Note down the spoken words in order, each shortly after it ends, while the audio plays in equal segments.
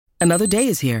Another day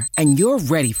is here, and you're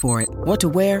ready for it. What to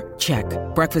wear? Check.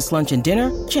 Breakfast, lunch, and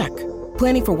dinner? Check.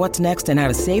 Planning for what's next and how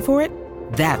to save for it?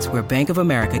 That's where Bank of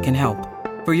America can help.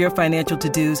 For your financial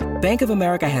to-dos, Bank of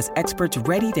America has experts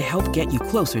ready to help get you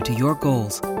closer to your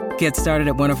goals. Get started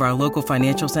at one of our local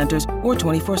financial centers or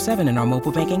 24/7 in our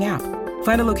mobile banking app.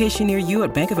 Find a location near you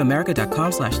at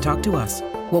bankofamerica.com/talktous.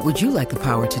 What would you like the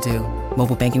power to do?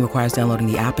 Mobile banking requires downloading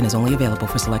the app and is only available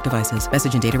for select devices.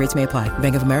 Message and data rates may apply.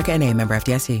 Bank of America N.A., member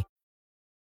FDIC.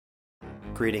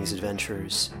 Greetings,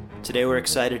 adventurers. Today we're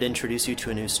excited to introduce you to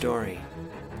a new story,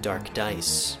 Dark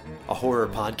Dice, a horror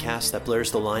podcast that blurs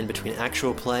the line between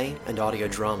actual play and audio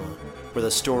drama, where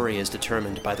the story is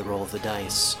determined by the roll of the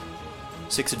dice.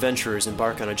 6 adventurers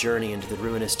embark on a journey into the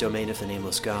ruinous domain of the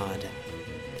Nameless God.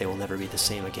 They will never be the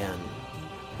same again.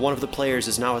 One of the players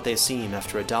is not what they seem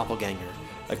after a doppelganger,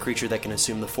 a creature that can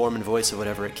assume the form and voice of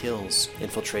whatever it kills,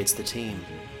 infiltrates the team.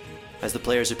 As the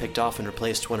players are picked off and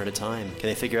replaced one at a time, can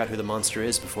they figure out who the monster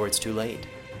is before it's too late?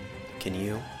 Can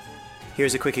you?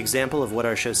 Here's a quick example of what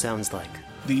our show sounds like.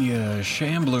 The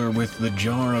shambler with the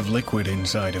jar of liquid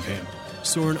inside of him.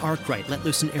 Soren Arkwright let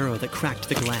loose an arrow that cracked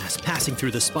the glass, passing through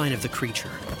the spine of the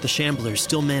creature. The shambler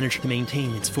still managed to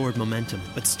maintain its forward momentum,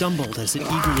 but stumbled as it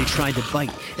eagerly tried to bite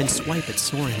and swipe at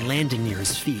Soren, landing near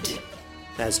his feet.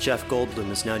 As Jeff Goldblum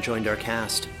has now joined our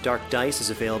cast, Dark Dice is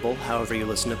available however you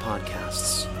listen to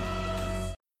podcasts.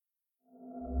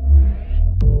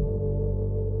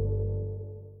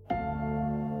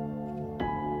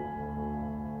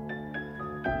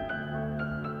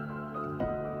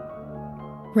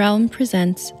 Realm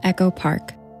presents Echo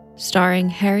Park, starring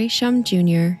Harry Shum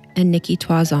Jr. and Nikki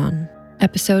Toison.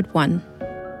 Episode 1.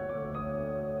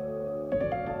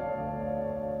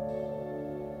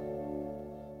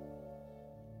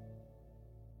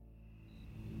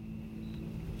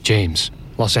 James,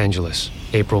 Los Angeles,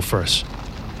 April 1st.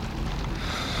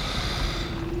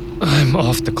 I'm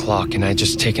off the clock and I'd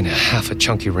just taken half a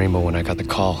chunky rainbow when I got the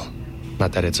call.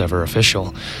 Not that it's ever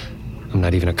official. I'm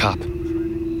not even a cop.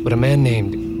 But a man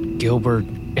named Gilbert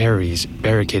Aries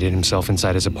barricaded himself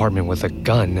inside his apartment with a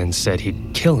gun and said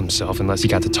he'd kill himself unless he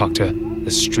got to talk to the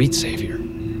street savior.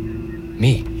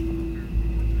 Me.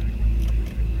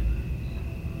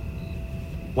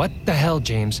 What the hell,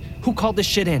 James? Who called this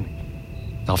shit in?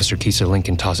 Officer Kisa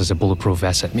Lincoln tosses a bulletproof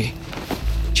vest at me.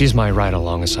 She's my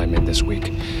ride-along assignment this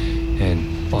week,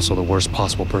 and also the worst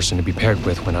possible person to be paired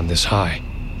with when I'm this high.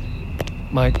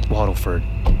 Mike Waddleford.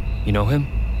 You know him?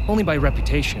 Only by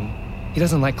reputation. He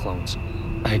doesn't like clones.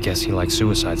 I guess he likes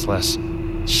suicides less.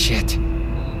 Shit.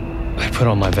 I put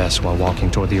on my vest while walking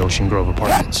toward the Ocean Grove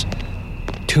apartments.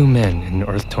 2 men in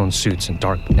earth-tone suits and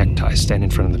dark neckties stand in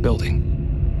front of the building.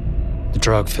 The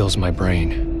drug fills my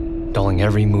brain, dulling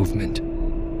every movement,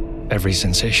 every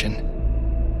sensation.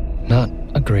 Not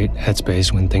a great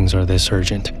headspace when things are this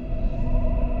urgent.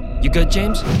 You good,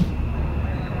 James?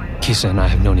 Kisa and I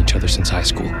have known each other since high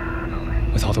school.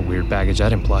 With all the weird baggage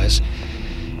that implies,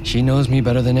 she knows me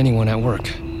better than anyone at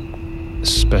work.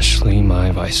 Especially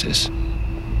my vices.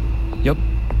 Yup.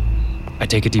 I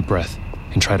take a deep breath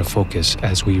and try to focus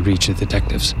as we reach the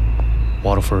detectives.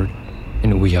 Waddleford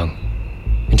and Wu Young.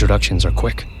 Introductions are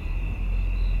quick.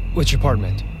 Which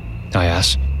apartment? I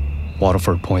ask.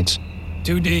 Waddleford points.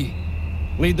 2D.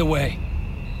 Lead the way.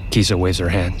 Kisa waves her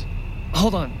hand.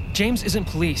 Hold on. James isn't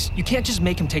police. You can't just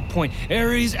make him take point.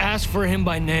 Aries asked for him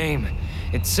by name.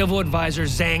 It's Civil Advisor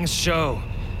Zhang's show.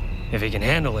 If he can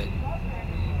handle it.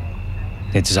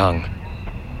 It's Zhang.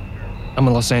 I'm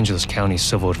a Los Angeles County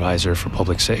Civil Advisor for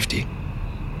Public Safety.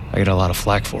 I get a lot of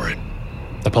flack for it.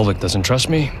 The public doesn't trust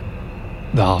me.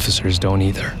 The officers don't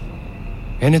either.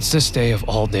 And it's this day of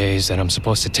all days that I'm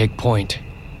supposed to take point.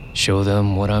 Show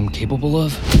them what I'm capable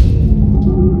of.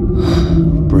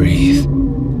 Breathe.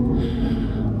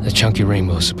 The chunky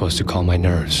rainbow's supposed to calm my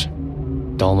nerves,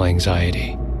 dull my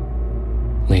anxiety.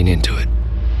 Lean into it.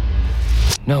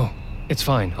 No, it's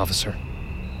fine, officer.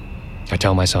 I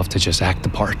tell myself to just act the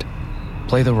part.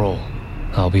 Play the role.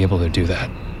 I'll be able to do that.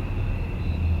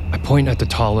 I point at the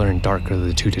taller and darker of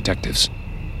the 2 detectives.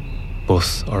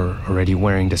 Both are already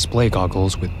wearing display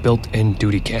goggles with built-in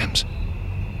duty cams.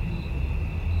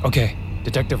 Okay,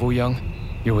 Detective Wu Young,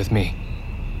 you're with me.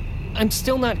 I'm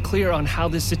still not clear on how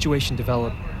this situation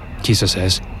developed, Kisa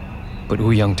says, but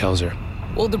Wu Young tells her,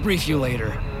 we'll debrief you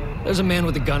later. There's a man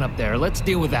with a gun up there. Let's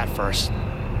deal with that first.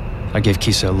 I give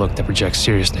Kisa a look that projects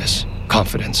seriousness,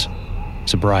 confidence,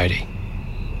 sobriety.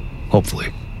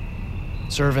 Hopefully.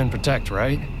 Serve and protect,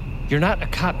 right? You're not a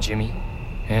cop, Jimmy.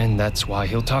 And that's why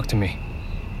he'll talk to me.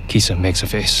 Kisa makes a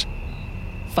face.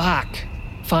 Fuck.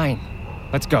 Fine.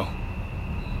 Let's go.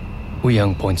 Wu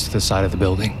Young points to the side of the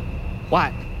building.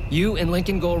 What? You and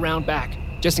Lincoln go around back,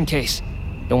 just in case.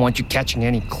 Don't want you catching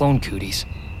any clone cooties.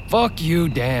 Fuck you,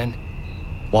 Dan.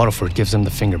 Waterford gives him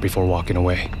the finger before walking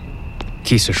away.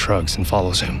 Kisa shrugs and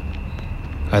follows him.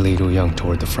 I lead Young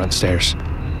toward the front stairs.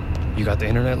 You got the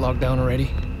internet locked down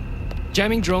already?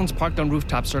 Jamming drones parked on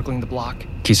rooftops circling the block,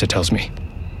 Kisa tells me.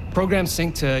 Program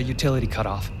synced to utility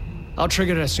cutoff. I'll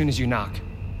trigger it as soon as you knock.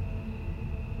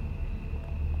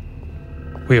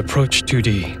 We approach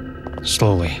 2D,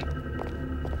 slowly.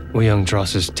 Young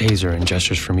draws his taser and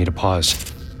gestures for me to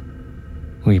pause.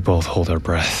 We both hold our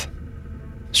breath,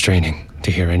 straining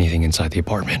to hear anything inside the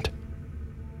apartment.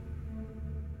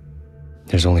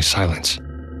 There's only silence.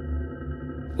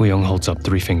 Young holds up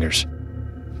 3 fingers.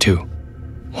 2,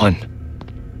 1.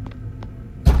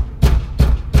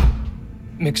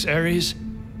 Mix Aries,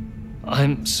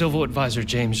 I'm Civil Advisor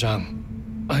James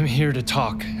Shum. I'm here to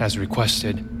talk, as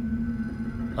requested.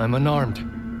 I'm unarmed.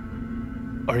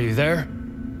 Are you there?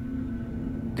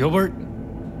 Gilbert?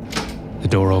 The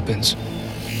door opens,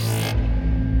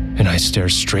 and I stare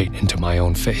straight into my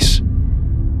own face.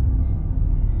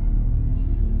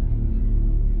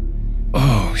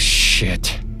 Oh,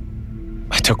 shit.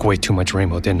 I took way too much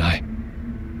rainbow, didn't I?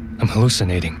 I'm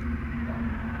hallucinating.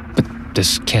 But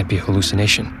this can't be a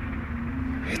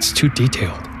hallucination. It's too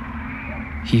detailed.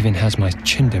 He even has my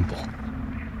chin dimple.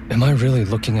 Am I really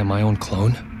looking at my own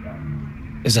clone?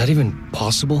 Is that even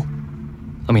possible?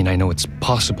 I mean, I know it's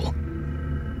possible.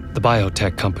 The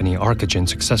biotech company Arcogen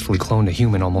successfully cloned a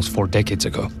human almost 4 decades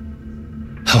ago.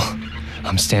 Hell,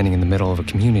 I'm standing in the middle of a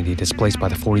community displaced by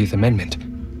the 40th Amendment,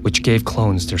 which gave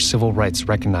clones their civil rights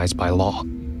recognized by law.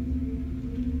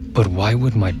 But why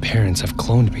would my parents have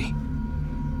cloned me?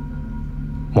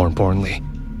 More importantly,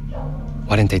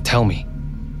 why didn't they tell me?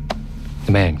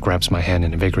 The man grabs my hand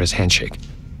in a vigorous handshake.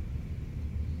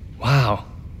 Wow,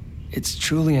 it's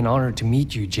truly an honor to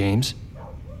meet you, James.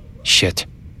 Shit,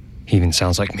 he even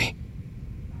sounds like me.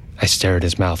 I stare at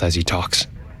his mouth as he talks.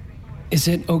 Is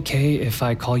it okay if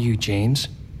I call you James?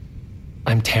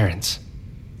 I'm Terrence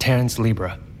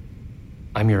Libra.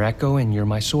 I'm your echo and you're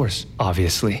my source,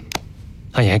 obviously.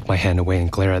 I yank my hand away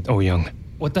and glare at Young.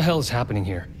 What the hell is happening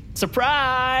here?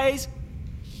 Surprise!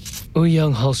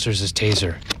 Young holsters his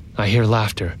taser. I hear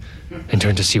laughter and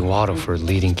turn to see Waddleford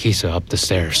leading Kisa up the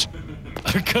stairs.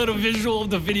 I got a visual of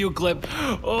the video clip.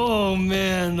 Oh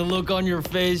man, the look on your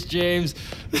face, James.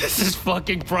 This is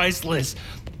fucking priceless.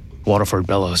 Waterford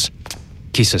bellows.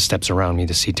 Kisa steps around me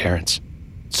to see Terrence.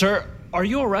 Sir, are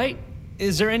you alright?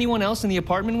 Is there anyone else in the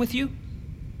apartment with you?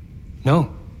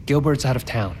 No, Gilbert's out of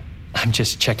town. I'm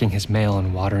just checking his mail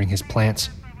and watering his plants.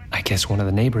 I guess one of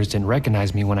the neighbors didn't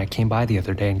recognize me when I came by the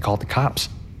other day and called the cops.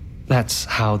 That's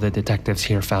how the detectives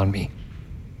here found me.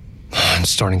 I'm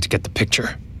starting to get the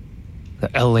picture. The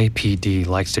LAPD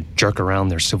likes to jerk around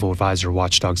their civil advisor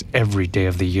watchdogs every day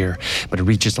of the year, but it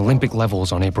reaches Olympic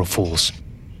levels on April Fools.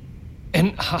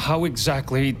 And how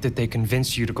exactly did they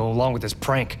convince you to go along with this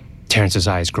prank? Terrence's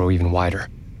eyes grow even wider.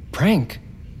 Prank?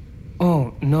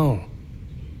 Oh, no.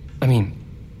 I mean,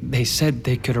 they said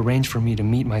they could arrange for me to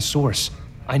meet my source.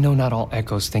 I know not all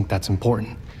echoes think that's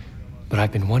important, but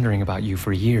I've been wondering about you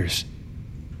for years.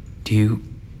 Do you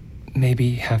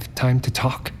maybe have time to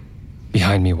talk?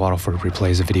 Behind me, Waddleford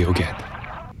replays the video again.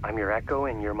 I'm your echo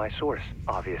and you're my source,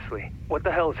 obviously. What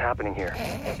the hell is happening here?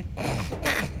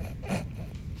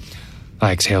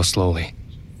 I exhale slowly,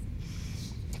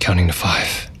 counting to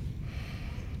 5.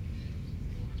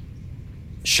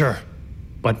 Sure,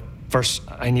 but first,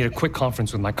 I need a quick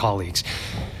conference with my colleagues.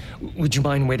 Would you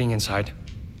mind waiting inside?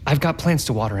 I've got plants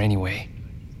to water anyway.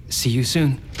 See you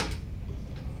soon.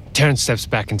 Terrence steps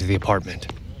back into the apartment.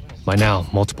 By now,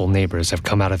 multiple neighbors have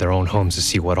come out of their own homes to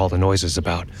see what all the noise is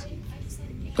about.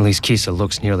 At least Kisa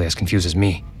looks nearly as confused as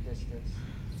me.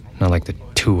 Not like the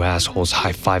 2 assholes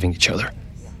high-fiving each other.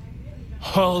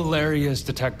 Hilarious,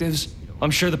 detectives.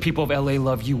 I'm sure the people of LA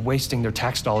love you wasting their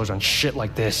tax dollars on shit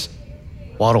like this.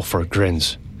 Waddleford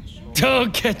grins.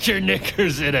 Don't get your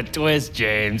knickers in a twist,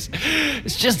 James.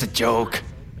 It's just a joke.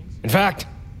 In fact,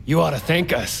 you ought to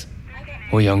thank us.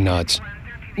 Young nods.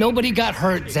 Nobody got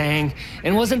hurt, Zhang.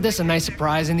 And wasn't this a nice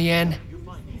surprise in the end?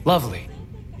 Lovely.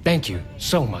 Thank you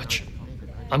so much.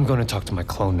 I'm going to talk to my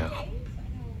clone now.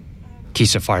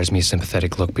 Kisa fires me a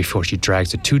sympathetic look before she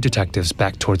drags the 2 detectives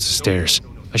back towards the stairs,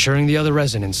 assuring the other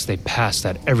residents they pass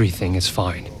that everything is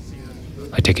fine.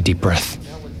 I take a deep breath.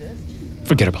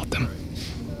 Forget about them.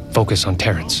 Focus on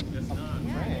Terrence.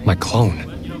 My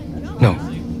clone. No,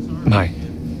 my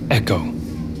echo.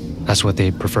 That's what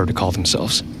they prefer to call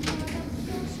themselves.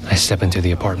 I step into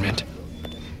the apartment.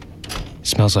 It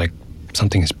smells like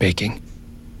something is baking.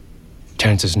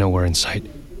 Terrence is nowhere in sight.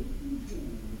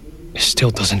 it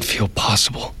still doesn't feel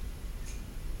possible.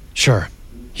 Sure,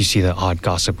 you see the odd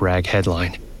gossip rag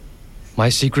headline. My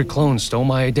secret clone stole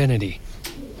my identity.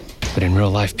 But in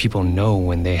real life, people know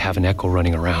when they have an echo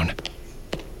running around.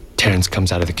 Terrence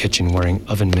comes out of the kitchen wearing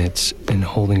oven mitts and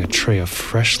holding a tray of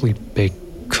freshly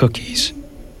baked cookies.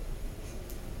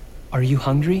 Are you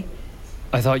hungry?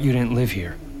 I thought you didn't live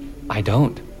here. I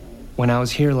don't. When I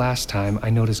was here last time, I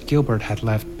noticed Gilbert had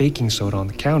left baking soda on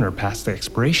the counter past the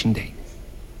expiration date.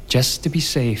 Just to be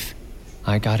safe,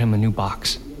 I got him a new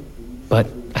box. But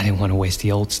I didn't want to waste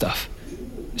the old stuff.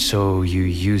 So you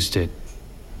used it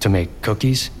to make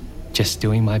cookies? Just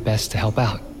doing my best to help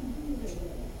out.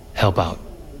 Help out.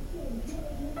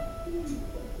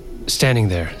 Standing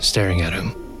there, staring at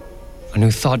him, a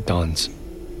new thought dawns.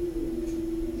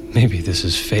 Maybe this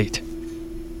is fate.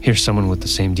 Here's someone with the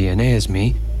same DNA as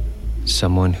me.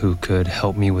 Someone who could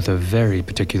help me with a very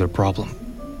particular problem.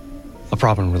 A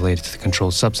problem related to the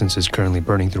controlled substances currently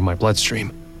burning through my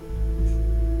bloodstream.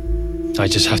 I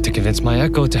just have to convince my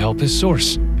echo to help his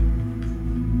source.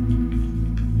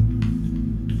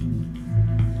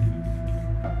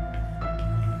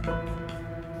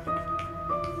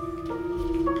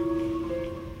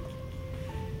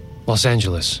 Los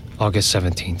Angeles, August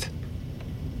 17th.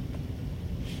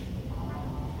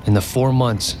 In the 4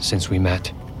 months since we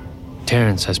met,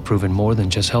 Terrence has proven more than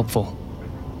just helpful.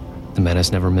 The man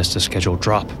has never missed a scheduled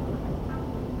drop.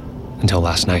 Until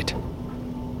last night.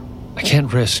 I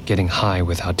can't risk getting high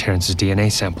without Terrence's DNA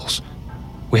samples.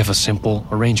 We have a simple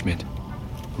arrangement.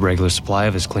 A regular supply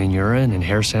of his clean urine and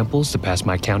hair samples to pass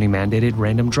my county-mandated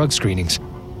random drug screenings.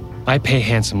 I pay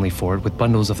handsomely for it with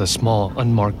bundles of the small,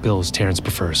 unmarked bills Terrence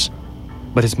prefers.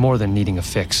 But it's more than needing a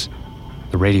fix.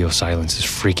 The radio silence is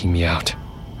freaking me out.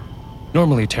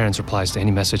 Normally, Terrence replies to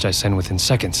any message I send within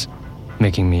seconds,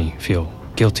 making me feel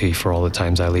guilty for all the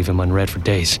times I leave him unread for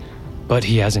days. But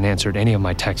he hasn't answered any of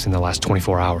my texts in the last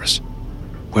 24 hours.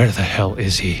 Where the hell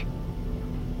is he?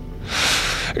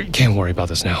 Can't worry about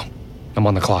this now. I'm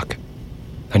on the clock.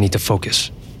 I need to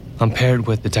focus. I'm paired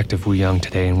with Detective Wu Young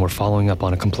today and we're following up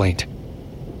on a complaint.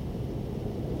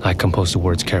 I compose the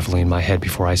words carefully in my head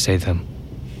before I say them.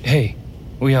 Hey,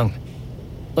 Wu Young,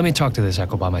 let me talk to this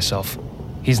echo by myself.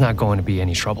 He's not going to be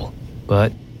any trouble,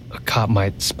 but a cop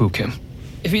might spook him.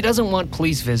 If he doesn't want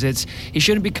police visits, he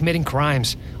shouldn't be committing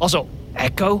crimes. Also,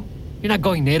 Echo? You're not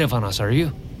going native on us, are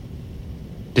you?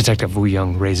 Detective Wu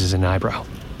Young raises an eyebrow.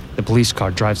 The police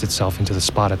car drives itself into the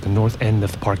spot at the north end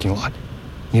of the parking lot,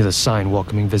 near the sign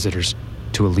welcoming visitors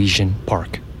to Elysian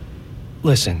Park.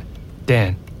 Listen,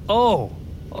 Dan. Oh,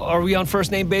 are we on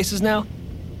first-name basis now?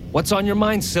 What's on your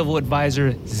mind, Civil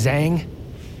Advisor Zhang?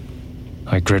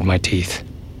 I grit my teeth.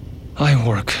 I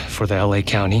work for the LA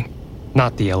County,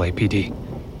 not the LAPD.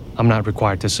 I'm not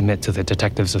required to submit to the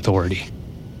detective's authority.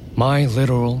 My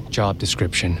literal job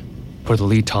description for the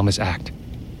Lee-Thomas Act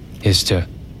is to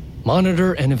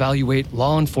monitor and evaluate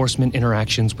law enforcement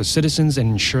interactions with citizens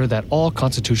and ensure that all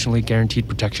constitutionally guaranteed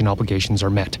protection obligations are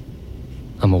met.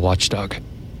 I'm a watchdog,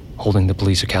 holding the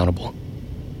police accountable.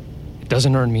 It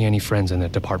doesn't earn me any friends in the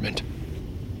department.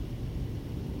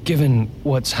 Given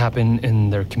what's happened in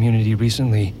their community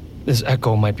recently, this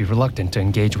echo might be reluctant to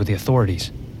engage with the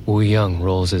authorities. Wu Young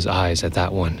rolls his eyes at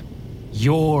that one.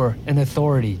 You're an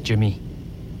authority, Jimmy.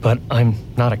 But I'm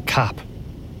not a cop.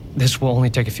 This will only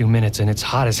take a few minutes and it's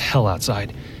hot as hell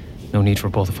outside. No need for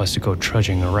both of us to go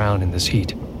trudging around in this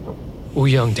heat. Wu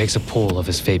Young takes a pull of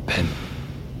his vape pen.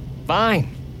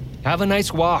 Fine. Have a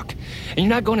nice walk. And you're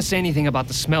not going to say anything about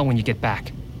the smell when you get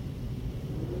back.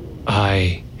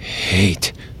 I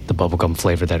hate the bubblegum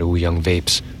flavor that Wu Young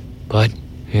vapes. But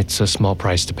it's a small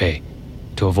price to pay.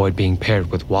 To avoid being paired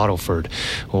with Waddleford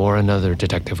or another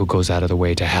detective who goes out of the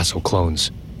way to hassle clones.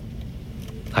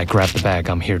 I grab the bag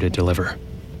I'm here to deliver,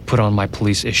 put on my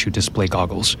police-issued display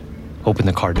goggles, open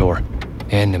the car door,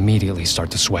 and immediately start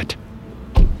to sweat.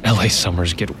 LA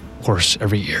summers get worse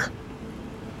every year.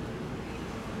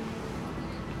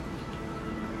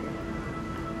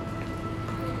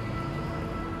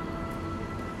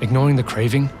 Ignoring the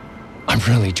craving, I'm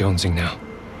really jonesing now.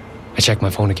 I check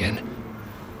my phone again.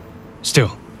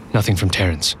 Still, nothing from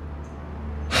Terrence.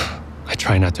 I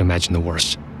try not to imagine the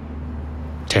worst.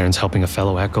 Terrence helping a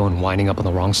fellow echo and winding up on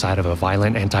the wrong side of a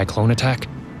violent anti-clone attack.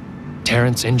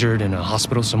 Terrence injured in a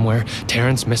hospital somewhere.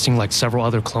 Terrence missing like several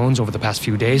other clones over the past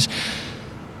few days.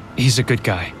 He's a good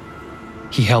guy.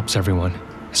 He helps everyone,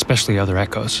 especially other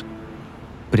echoes.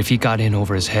 But if he got in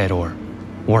over his head, or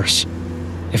worse,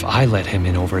 if I let him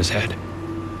in over his head,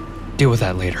 deal with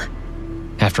that later.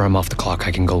 After I'm off the clock,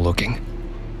 I can go looking.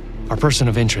 Our person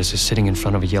of interest is sitting in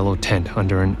front of a yellow tent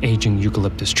under an aging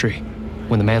eucalyptus tree.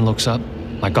 When the man looks up,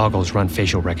 My goggles run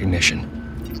facial recognition.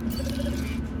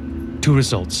 2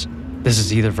 results. This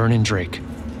is either Vernon Drake,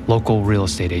 local real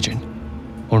estate agent,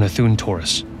 or Nathun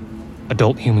Taurus,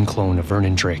 adult human clone of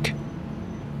Vernon Drake.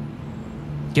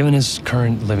 Given his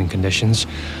current living conditions,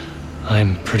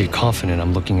 I'm pretty confident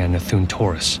I'm looking at Nathun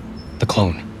Taurus, the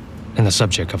clone, and the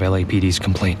subject of LAPD's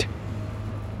complaint.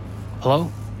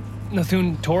 Hello?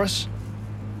 Nathun Taurus?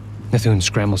 Nathun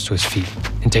scrambles to his feet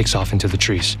and takes off into the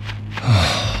trees.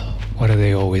 Why do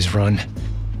they always run?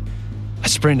 I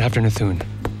sprint after Nathun.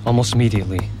 Almost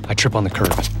immediately, I trip on the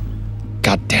curb.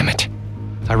 God damn it.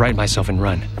 I right myself and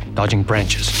run, dodging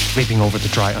branches, leaping over the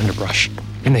dry underbrush.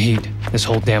 In the heat, this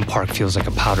whole damn park feels like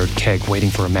a powdered keg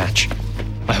waiting for a match.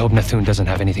 I hope Nathun doesn't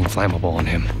have anything flammable on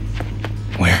him.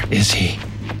 Where is he?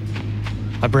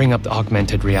 I bring up the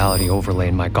augmented reality overlay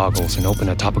in my goggles and open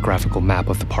a topographical map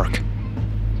of the park.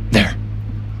 There,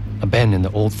 a bend in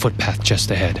the old footpath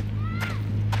just ahead.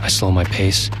 I slow my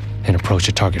pace and approach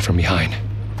the target from behind.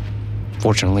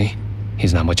 Fortunately,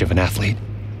 he's not much of an athlete.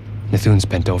 Nathun's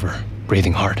bent over,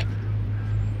 breathing hard.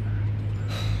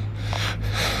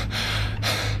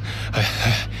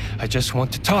 I just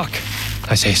want to talk,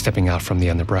 I say, stepping out from the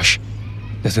underbrush.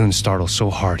 Nathun startles so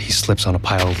hard he slips on a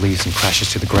pile of leaves and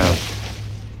crashes to the ground.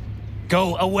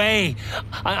 Go away!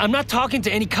 I'm not talking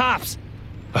to any cops!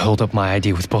 I hold up my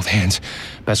ID with both hands,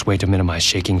 best way to minimize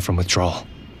shaking from withdrawal.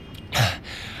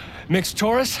 Mixed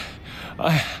Taurus?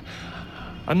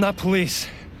 I'm not police.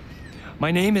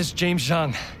 My name is James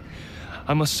Zhang.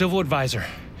 I'm a civil advisor.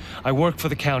 I work for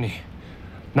the county,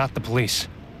 not the police.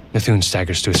 Nathun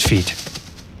staggers to his feet.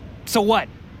 So what?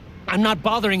 I'm not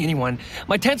bothering anyone.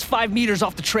 My tent's 5 meters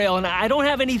off the trail, and I don't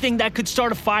have anything that could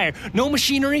start a fire. No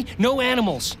machinery, no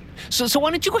animals. So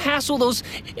why don't you go hassle those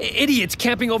idiots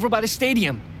camping over by the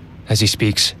stadium? As he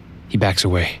speaks, he backs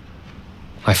away.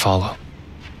 I follow.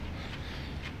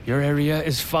 Your area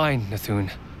is fine, Nathun.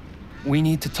 We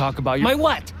need to talk about your— My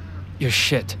what? Your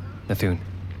shit, Nathun.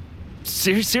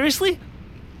 Seriously?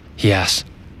 He asks.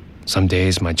 Some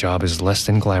days my job is less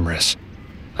than glamorous.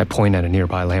 I point at a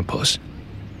nearby lamppost.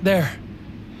 There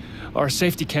are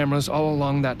safety cameras all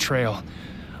along that trail.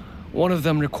 One of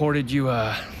them recorded you,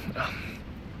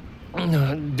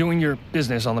 doing your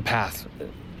business on the path.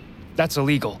 That's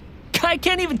illegal. I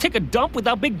can't even take a dump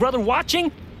without Big Brother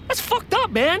watching? That's fucked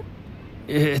up, man.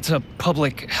 It's a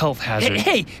public health hazard.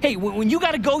 Hey, when you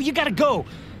gotta go, you gotta go.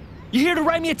 You here to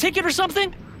write me a ticket or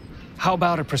something? How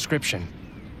about a prescription?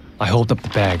 I hold up the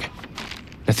bag.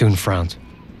 Nathun frowns.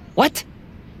 What?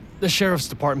 The sheriff's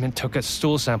department took a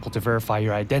stool sample to verify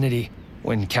your identity.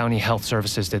 When County Health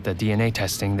Services did the DNA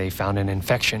testing, they found an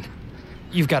infection.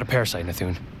 You've got a parasite,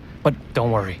 Nathun. But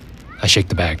don't worry. I shake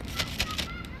the bag.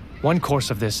 1 course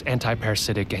of this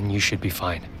anti-parasitic and you should be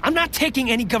fine. I'm not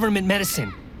taking any government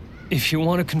medicine. If you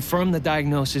want to confirm the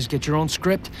diagnosis, get your own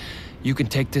script, you can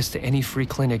take this to any free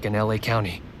clinic in LA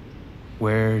County.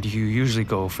 Where do you usually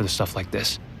go for the stuff like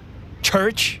this?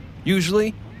 Church,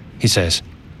 usually, he says.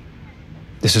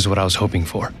 This is what I was hoping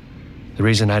for. The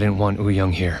reason I didn't want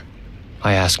Young here.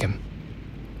 I ask him.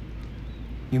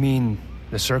 You mean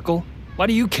the circle? Why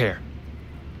do you care?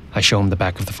 I show him the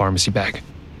back of the pharmacy bag.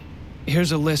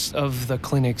 Here's a list of the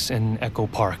clinics in Echo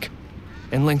Park,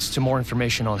 and links to more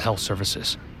information on health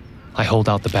services. I hold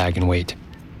out the bag and wait.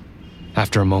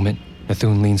 After a moment,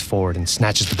 Nathun leans forward and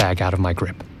snatches the bag out of my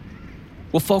grip.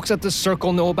 Will folks at the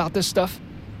circle know about this stuff?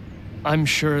 I'm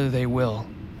sure they will.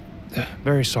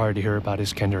 Very sorry to hear about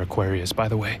Iskender Aquarius, by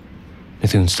the way.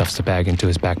 Nathun stuffs the bag into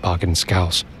his back pocket and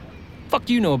scowls. Fuck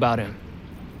do you know about him?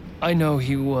 I know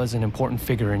he was an important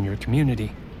figure in your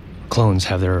community. Clones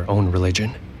have their own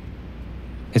religion.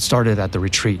 It started at the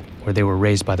retreat, where they were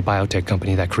raised by the biotech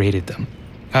company that created them.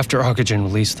 After Arcogen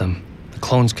released them, the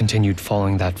clones continued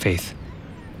following that faith.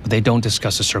 But they don't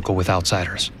discuss the circle with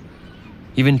outsiders.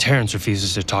 Even Terrence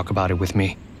refuses to talk about it with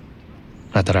me.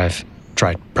 Not that I've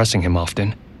tried pressing him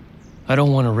often. I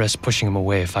don't want to risk pushing him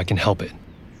away if I can help it.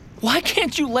 Why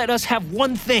can't you let us have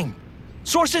one thing?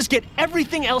 Sources get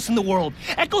everything else in the world.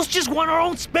 Echoes just want our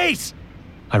own space.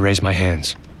 I raise my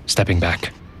hands, stepping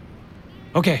back.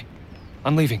 Okay,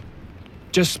 I'm leaving.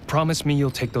 Just promise me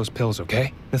you'll take those pills,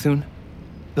 okay, Nathun?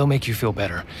 They'll make you feel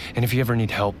better, and if you ever need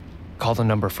help, call the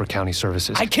number for county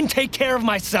services. I can take care of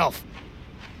myself!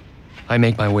 I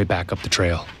make my way back up the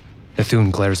trail.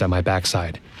 Nathun glares at my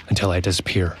backside until I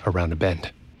disappear around a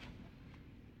bend.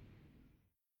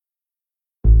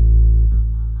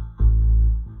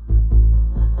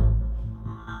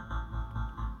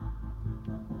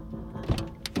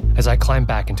 As I climb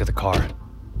back into the car,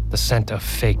 the scent of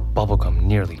fake bubblegum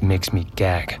nearly makes me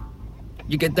gag.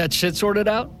 You get that shit sorted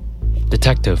out?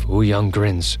 Detective Young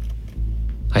grins.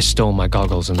 I stole my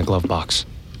goggles in the glove box.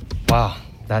 Wow,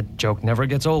 that joke never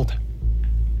gets old.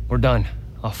 We're done.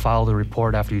 I'll file the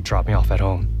report after you drop me off at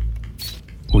home.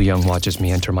 Wu Young watches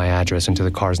me enter my address into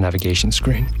the car's navigation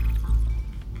screen.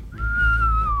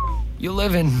 You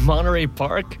live in Monterey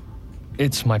Park?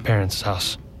 It's my parents'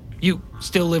 house. You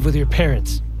still live with your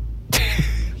parents?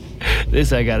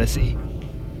 This I gotta see.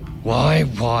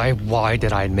 Why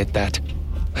did I admit that?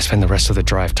 I spend the rest of the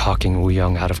drive talking Wu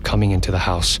Young out of coming into the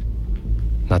house.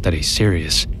 Not that he's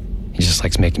serious. He just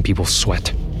likes making people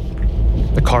sweat.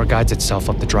 The car guides itself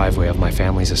up the driveway of my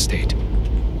family's estate.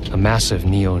 A massive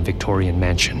neo and Victorian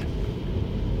mansion.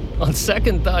 On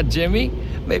second thought, Jimmy,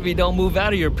 maybe don't move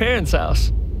out of your parents'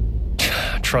 house.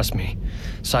 Trust me,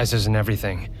 size isn't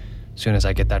everything. As soon as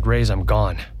I get that raise, I'm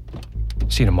gone.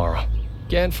 See you tomorrow.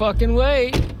 Can't fucking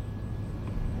wait.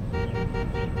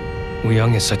 Wu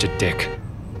Young is such a dick.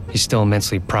 He's still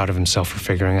immensely proud of himself for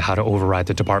figuring out how to override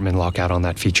the department lockout on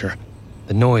that feature.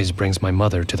 The noise brings my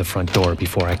mother to the front door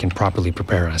before I can properly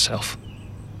prepare myself.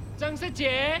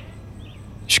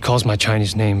 She calls my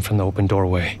Chinese name from the open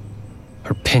doorway.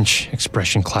 Her pinch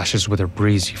expression clashes with her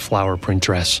breezy flower print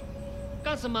dress.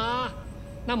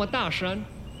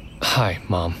 Hi,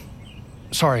 Mom.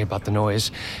 Sorry about the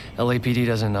noise. LAPD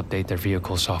doesn't update their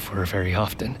vehicle software very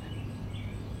often.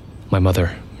 My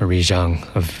mother, Marie Zhang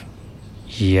of...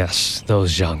 Yes,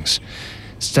 those Zhangs,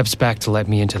 steps back to let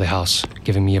me into the house,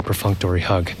 giving me a perfunctory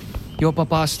hug. Your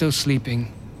papa's still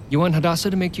sleeping. You want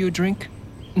Hadassah to make you a drink?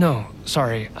 No,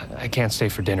 sorry, I can't stay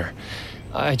for dinner.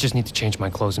 I just need to change my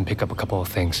clothes and pick up a couple of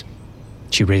things.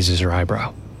 She raises her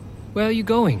eyebrow. Where are you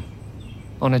going?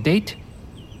 On a date?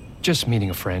 Just meeting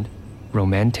a friend.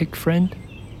 Romantic friend?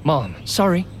 Mom,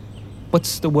 sorry.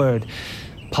 What's the word?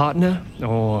 Partner?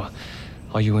 Or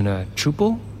are you in a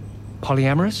trouble?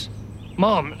 Polyamorous?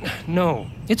 Mom, no.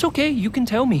 It's okay, you can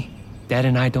tell me. Dad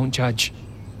and I don't judge.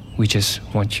 We just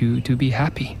want you to be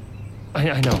happy.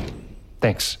 I know.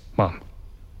 Thanks, Mom.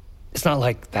 It's not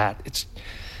like that. It's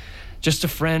just a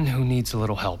friend who needs a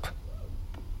little help.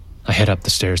 I head up the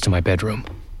stairs to my bedroom.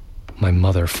 My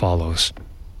mother follows.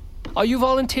 Are you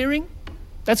volunteering?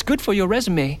 That's good for your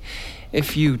resume.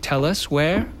 If you tell us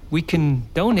where, we can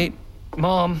donate.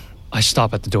 Mom. I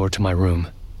stop at the door to my room.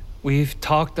 We've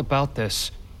talked about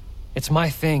this. It's my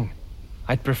thing.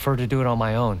 I'd prefer to do it on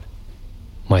my own.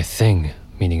 My thing,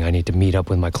 meaning I need to meet up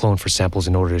with my clone for samples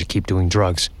in order to keep doing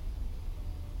drugs.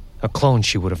 A clone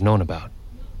she would have known about.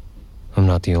 I'm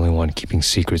not the only one keeping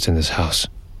secrets in this house.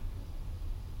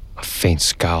 A faint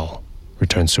scowl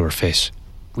returns to her face.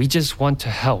 We just want to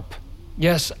help.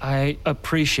 Yes, I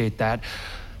appreciate that.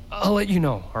 I'll let you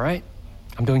know, all right?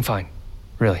 I'm doing fine.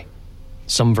 Really.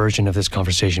 Some version of this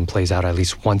conversation plays out at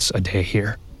least once a day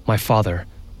here. My father,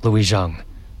 Louis Zhang,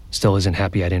 still isn't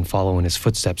happy I didn't follow in his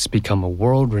footsteps to become a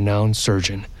world-renowned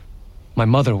surgeon. My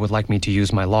mother would like me to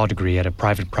use my law degree at a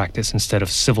private practice instead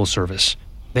of civil service.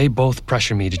 They both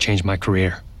pressure me to change my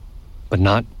career. But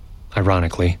not,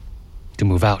 ironically, to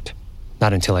move out.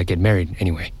 Not until I get married,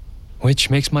 anyway. Which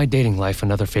makes my dating life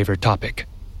another favorite topic.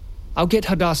 I'll get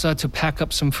Hadassah to pack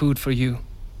up some food for you.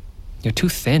 You're too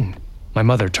thin. My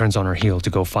mother turns on her heel to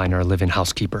go find our live-in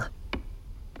housekeeper.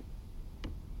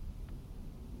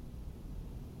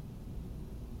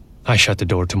 I shut the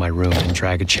door to my room and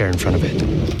drag a chair in front of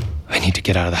it. I need to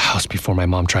get out of the house before my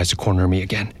mom tries to corner me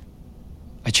again.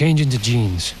 I change into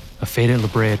jeans, a faded La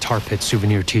Brea Tar Pit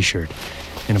souvenir t-shirt,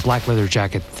 and a black leather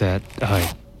jacket that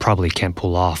I probably can't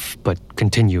pull off, but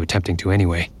continue attempting to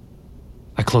anyway.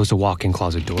 I close the walk-in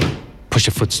closet door, push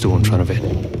a footstool in front of it,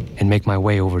 and make my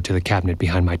way over to the cabinet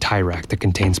behind my tie rack that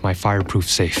contains my fireproof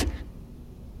safe.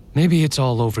 Maybe it's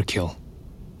all overkill.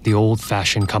 The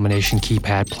old-fashioned combination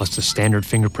keypad plus the standard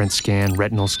fingerprint scan,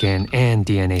 retinal scan, and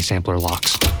DNA sampler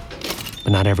locks.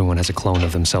 But not everyone has a clone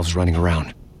of themselves running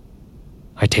around.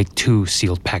 I take 2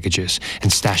 sealed packages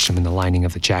and stash them in the lining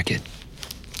of the jacket.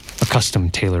 A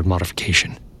custom-tailored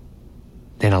modification.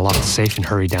 Then I lock the safe and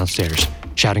hurry downstairs,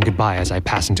 shouting goodbye as I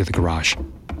pass into the garage.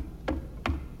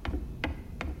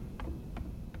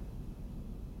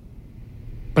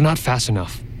 But not fast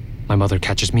enough. My mother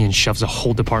catches me and shoves a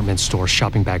whole department store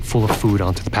shopping bag full of food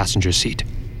onto the passenger seat.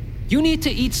 You need to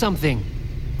eat something.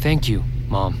 Thank you,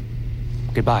 Mom.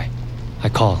 Goodbye. I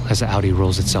call as the Audi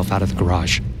rolls itself out of the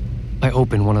garage. I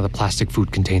open one of the plastic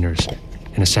food containers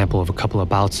and a sample of a couple of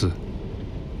baozi.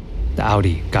 The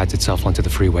Audi guides itself onto the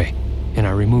freeway, and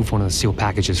I remove one of the sealed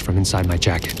packages from inside my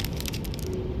jacket.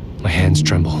 My hands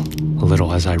tremble a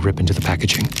little as I rip into the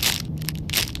packaging.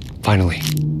 Finally,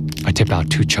 I tip out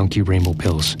 2 chunky rainbow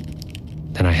pills.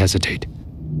 Then I hesitate.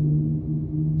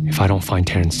 If I don't find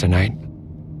Terrence tonight...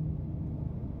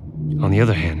 On the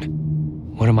other hand,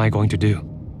 what am I going to do?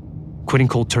 Quitting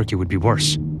cold turkey would be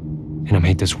worse. And I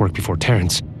made this work before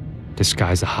Terrence.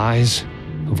 Disguised the highs,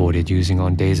 avoided using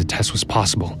on days a test was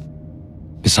possible.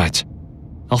 Besides,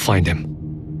 I'll find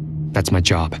him. That's my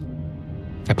job.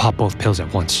 I pop both pills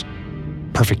at once.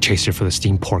 Perfect chaser for the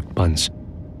steamed pork buns.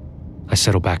 I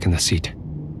settle back in the seat.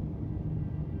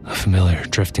 A familiar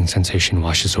drifting sensation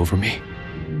washes over me.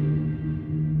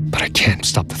 But I can't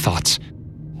stop the thoughts.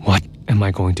 What am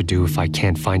I going to do if I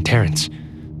can't find Terrence?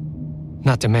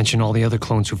 Not to mention all the other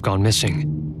clones who've gone missing.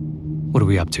 What are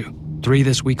we up to? 3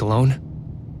 this week alone?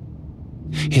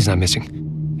 He's not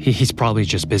missing. He's probably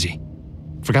just busy.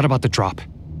 Forgot about the drop.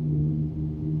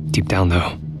 Deep down,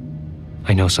 though,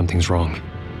 I know something's wrong.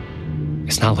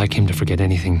 It's not like him to forget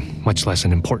anything, much less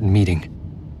an important meeting.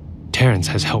 Terrence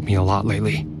has helped me a lot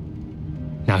lately.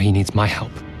 Now he needs my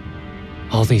help.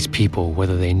 All these people,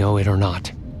 whether they know it or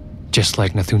not, just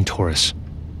like Nathun Taurus,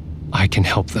 I can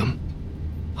help them.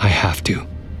 I have to.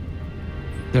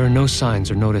 There are no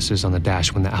signs or notices on the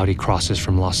dash when the Audi crosses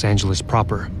from Los Angeles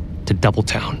proper to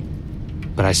Doubletown,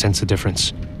 but I sense the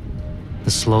difference. The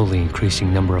slowly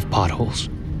increasing number of potholes,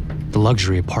 the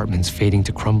luxury apartments fading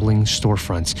to crumbling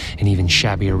storefronts and even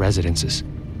shabbier residences.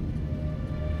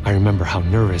 I remember how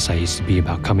nervous I used to be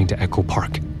about coming to Echo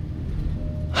Park.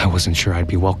 I wasn't sure I'd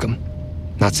be welcome,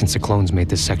 not since the clones made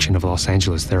this section of Los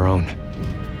Angeles their own.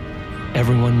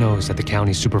 Everyone knows that the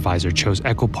county supervisor chose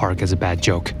Echo Park as a bad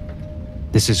joke.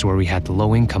 This is where we had the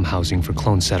low-income housing for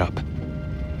clones set up.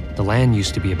 The land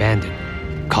used to be abandoned,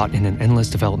 caught in an endless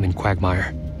development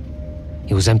quagmire.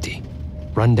 It was empty,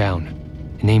 run down,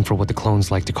 a name for what the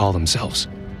clones like to call themselves.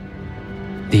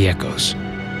 The Echoes.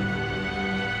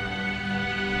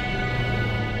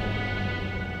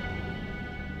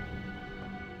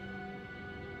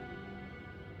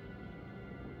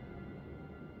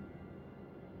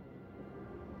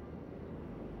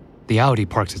 The Audi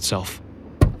parks itself.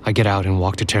 I get out and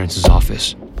walk to Terrence's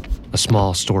office, a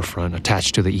small storefront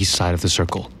attached to the east side of the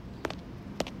circle.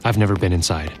 I've never been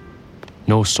inside.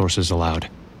 No sources allowed.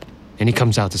 And he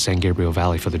comes out to San Gabriel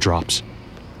Valley for the drops.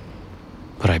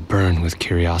 But I burn with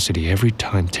curiosity every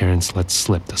time Terrence lets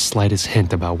slip the slightest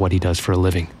hint about what he does for a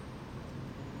living.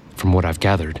 From what I've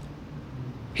gathered,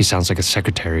 he sounds like a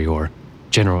secretary or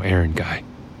general errand guy.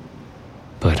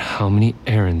 But how many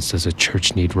errands does a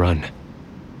church need run?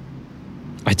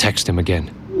 I text him again,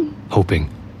 hoping,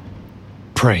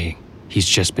 praying he's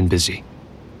just been busy.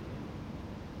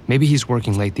 Maybe he's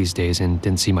working late these days and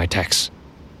didn't see my texts.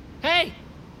 Hey!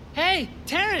 Hey,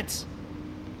 Terrence!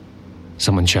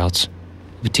 Someone shouts.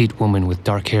 A petite woman with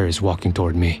dark hair is walking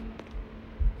toward me,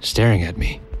 staring at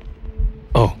me.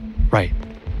 Oh, right.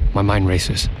 My mind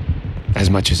races,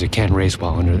 as much as it can race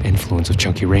while under the influence of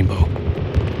Chunky Rainbow,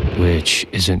 which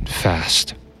isn't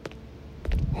fast.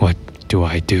 What do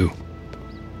I do?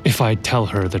 If I tell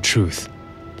her the truth,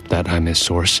 that I'm his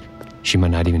source, she might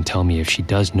not even tell me if she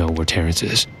does know where Terrence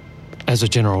is. As a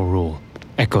general rule,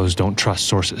 Echoes don't trust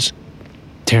sources.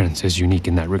 Terrence is unique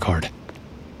in that regard.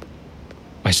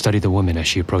 I study the woman as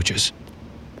she approaches.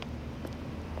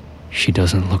 She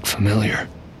doesn't look familiar.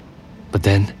 But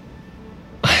then,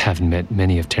 I haven't met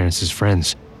many of Terrence's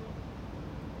friends.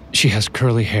 She has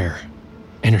curly hair,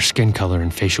 and her skin color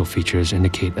and facial features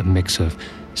indicate a mix of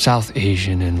South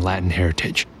Asian and Latin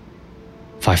heritage.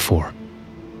 5'4",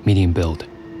 medium build.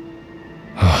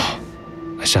 Oh,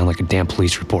 I sound like a damn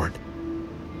police report.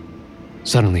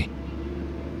 Suddenly,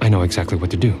 I know exactly what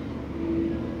to do.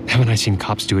 Haven't I seen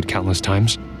cops do it countless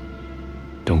times?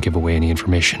 Don't give away any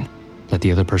information. Let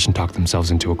the other person talk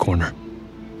themselves into a corner.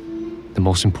 The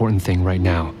most important thing right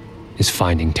now is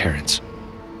finding Terrence.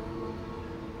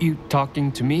 You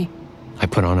talking to me? I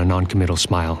put on a non-committal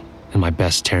smile and my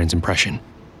best Terrence impression.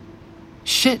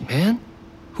 Shit, man.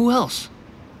 Who else?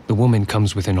 The woman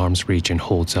comes within arm's reach and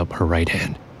holds up her right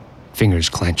hand, fingers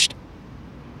clenched.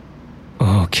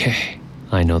 Okay,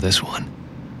 I know this one.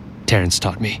 Terrence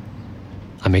taught me.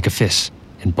 I make a fist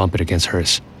and bump it against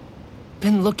hers.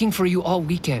 Been looking for you all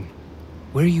weekend.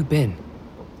 Where you been?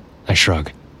 I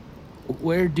shrug.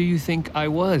 Where do you think I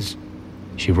was?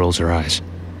 She rolls her eyes.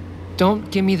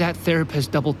 Don't give me that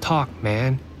therapist double talk,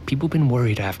 man. People been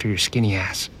worried after your skinny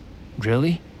ass.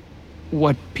 Really?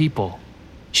 What people?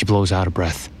 She blows out a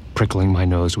breath, prickling my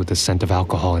nose with the scent of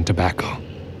alcohol and tobacco.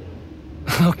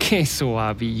 Okay,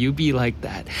 Suabi, you be like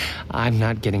that. I'm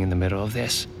not getting in the middle of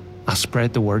this. I'll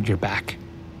spread the word you're back.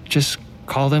 Just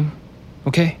call them,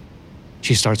 okay?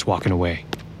 She starts walking away.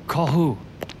 Call who?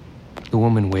 The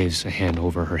woman waves a hand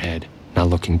over her head, not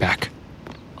looking back.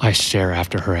 I stare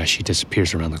after her as she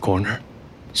disappears around the corner,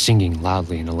 singing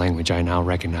loudly in a language I now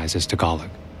recognize as Tagalog.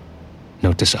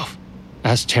 Note to self.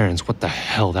 Ask Terrence what the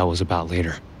hell that was about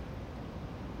later.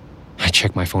 I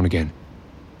check my phone again.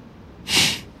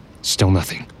 Still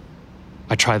nothing.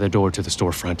 I try the door to the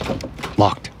storefront.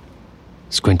 Locked.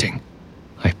 Squinting,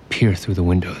 I peer through the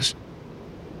windows.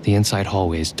 The inside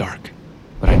hallway is dark,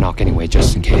 but I knock anyway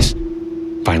just in case.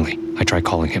 Finally, I try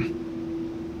calling him.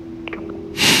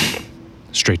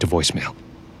 Straight to voicemail.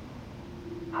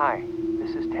 Hi,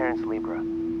 this is Terrence Libra.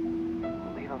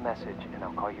 Leave a message and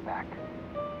I'll call you back.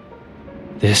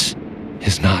 This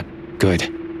is not good.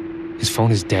 His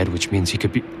phone is dead, which means he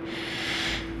could be...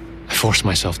 I force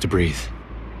myself to breathe.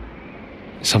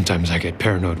 Sometimes I get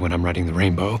paranoid when I'm riding the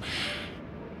rainbow.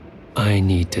 I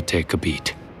need to take a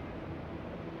beat.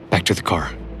 Back to the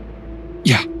car.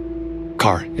 Yeah,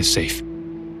 car is safe.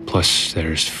 Plus,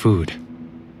 there's food.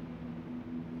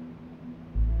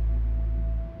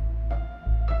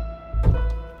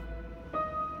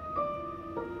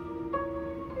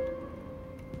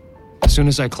 As soon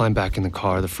as I climb back in the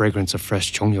car, the fragrance of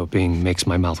fresh cheongyobing makes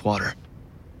my mouth water.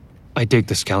 I dig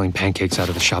the scallion pancakes out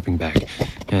of the shopping bag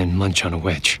and munch on a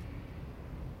wedge.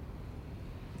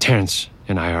 Terrence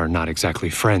and I are not exactly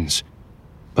friends,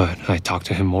 but I talk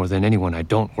to him more than anyone I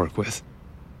don't work with,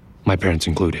 my parents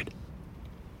included.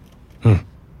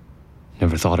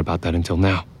 Never thought about that until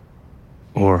now.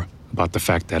 Or about the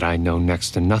fact that I know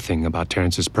next to nothing about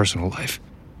Terrence's personal life.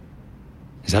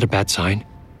 Is that a bad sign?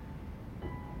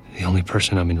 The only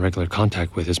person I'm in regular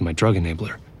contact with is my drug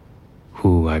enabler,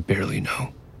 who I barely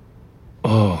know.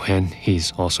 Oh, and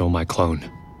he's also my clone.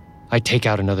 I take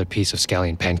out another piece of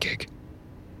scallion pancake.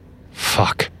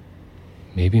 Fuck.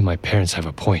 Maybe my parents have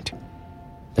a point.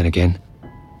 Then again,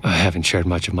 I haven't shared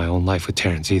much of my own life with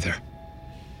Terrence either.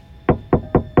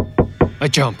 I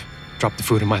jump, drop the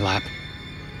food in my lap.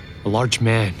 A large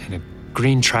man in a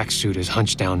green tracksuit is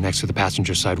hunched down next to the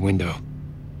passenger side window.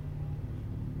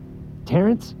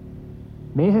 Terrence?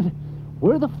 Man,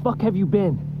 where the fuck have you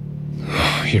been?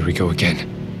 Oh, here we go again.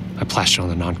 I plaster on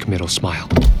the non-committal smile.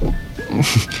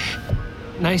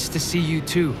 Nice to see you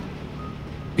too.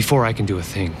 Before I can do a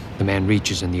thing, the man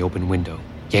reaches in the open window,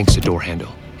 yanks the door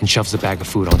handle, and shoves the bag of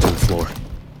food onto the floor.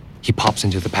 He pops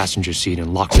into the passenger seat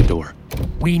and locks the door.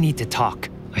 We need to talk.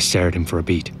 I stare at him for a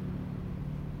beat.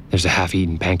 There's a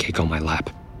half-eaten pancake on my lap.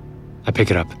 I pick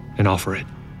it up and offer it.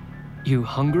 You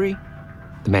hungry?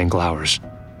 The man glowers.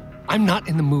 I'm not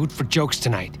in the mood for jokes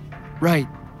tonight. Right.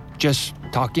 Just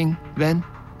talking, then?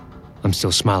 I'm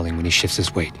still smiling when he shifts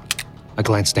his weight. I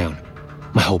glance down.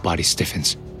 My whole body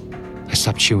stiffens. I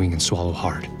stop chewing and swallow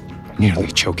hard, nearly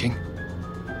choking.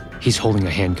 He's holding a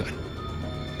handgun,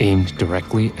 aimed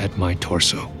directly at my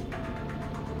torso.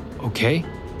 Okay.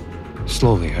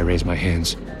 Slowly, I raise my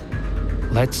hands.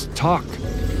 Let's talk.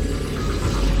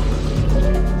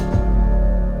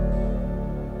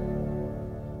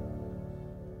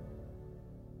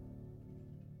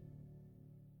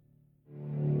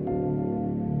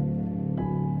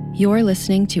 You're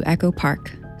listening to Echo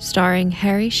Park, starring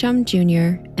Harry Shum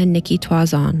Jr. and Nikki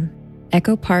Toison.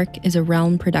 Echo Park is a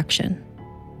Realm production.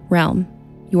 Realm,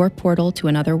 your portal to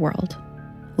another world.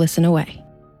 Listen away.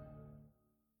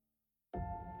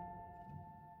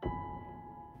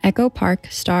 Echo Park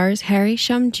stars Harry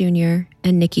Shum Jr.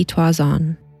 and Nikki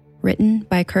Toison. Written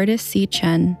by Curtis C.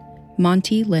 Chen,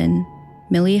 Monty Lin,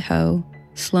 Millie Ho,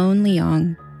 Sloan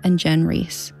Leong, and Jen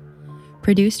Reese.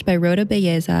 Produced by Rhoda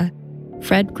Belleza,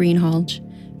 Fred Greenhalgh,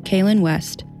 Kaylin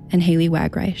West, and Haley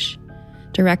Wagreich.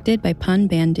 Directed by Pun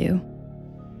Bandhu.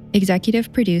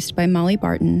 Executive produced by Molly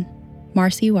Barton,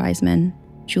 Marcy Wiseman,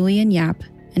 Julian Yap,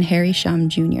 and Harry Shum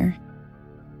Jr.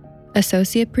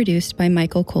 Associate produced by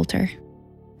Michael Coulter.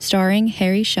 Starring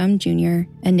Harry Shum Jr.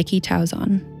 and Nikki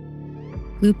Toison.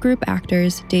 Loop Group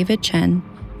actors David Chen,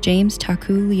 James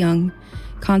Taku Leung,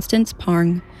 Constance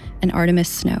Parng, and Artemis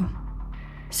Snow.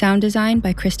 Sound design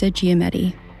by Krista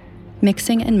Giametti.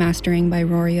 Mixing and mastering by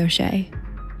Rory O'Shea.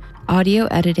 Audio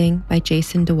editing by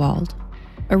Jason DeWald.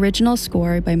 Original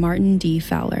score by Martin D.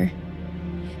 Fowler.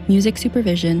 Music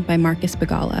supervision by Marcus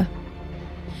Bagala.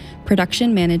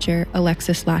 Production manager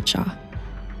Alexis Latshaw.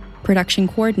 Production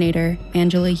coordinator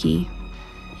Angela Yee.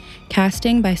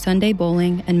 Casting by Sunday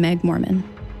Bowling and Meg Morman.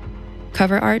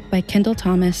 Cover art by Kendall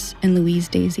Thomas and Louise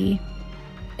Daisy.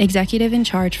 Executive in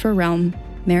charge for Realm,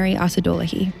 Mary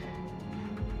Asadolahi.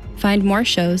 Find more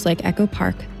shows like Echo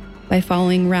Park by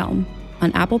following Realm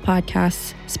on Apple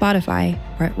Podcasts, Spotify,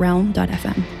 or at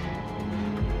realm.fm.